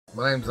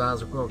My name's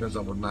Isaac Wilkins.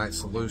 I'm with Knight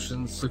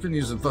Solutions. We've been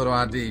using Photo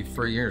ID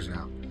for years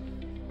now.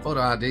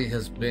 Photo ID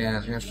has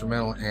been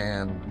instrumental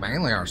in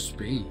mainly our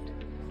speed.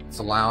 It's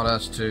allowed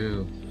us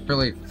to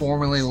really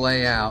formally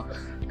lay out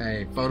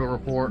a photo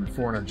report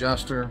for an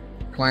adjuster,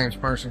 claims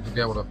person, to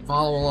be able to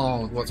follow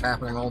along with what's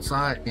happening on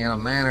site in a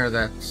manner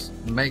that's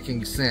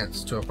making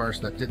sense to a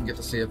person that didn't get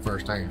to see it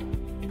firsthand.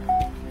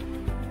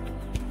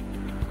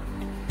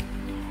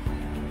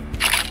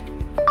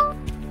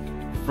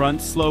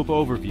 Front slope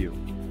overview.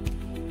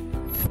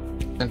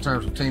 In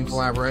terms of team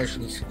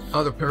collaborations,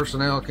 other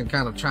personnel can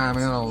kind of chime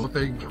in on what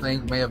they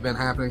think may have been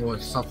happening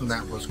with something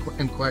that was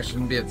in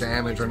question, be it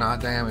damage or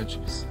not damage.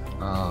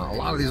 A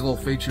lot of these little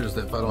features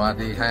that Photo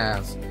ID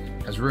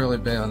has really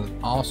been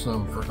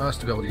awesome for us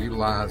to be able to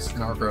utilize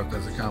in our growth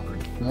as a company.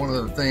 One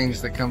of the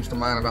things that comes to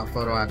mind about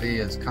Photo ID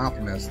is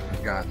compliments that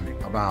we've gotten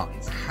about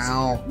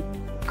how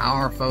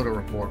our photo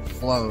report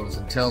flows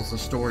and tells the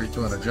story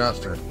to an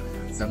adjuster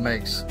that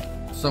makes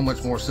so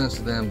much more sense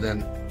to them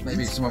than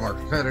maybe some of our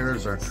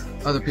competitors or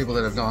other people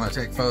that have gone to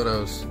take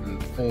photos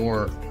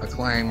for a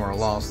claim or a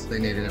loss that they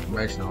needed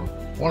information on.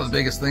 One of the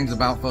biggest things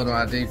about Photo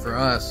ID for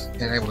us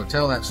and able to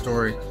tell that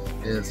story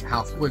is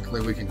how quickly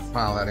we can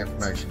compile that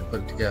information and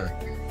put it together,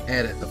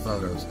 edit the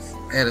photos,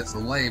 edit the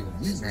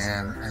labels,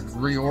 and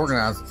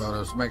reorganize the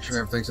photos to make sure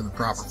everything's in the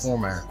proper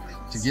format.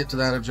 To get to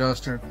that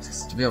adjuster,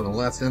 to be able to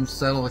let them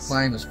settle the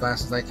claim as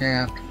fast as they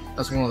can,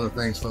 that's one of the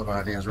things Photo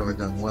ID has really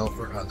done well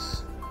for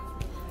us.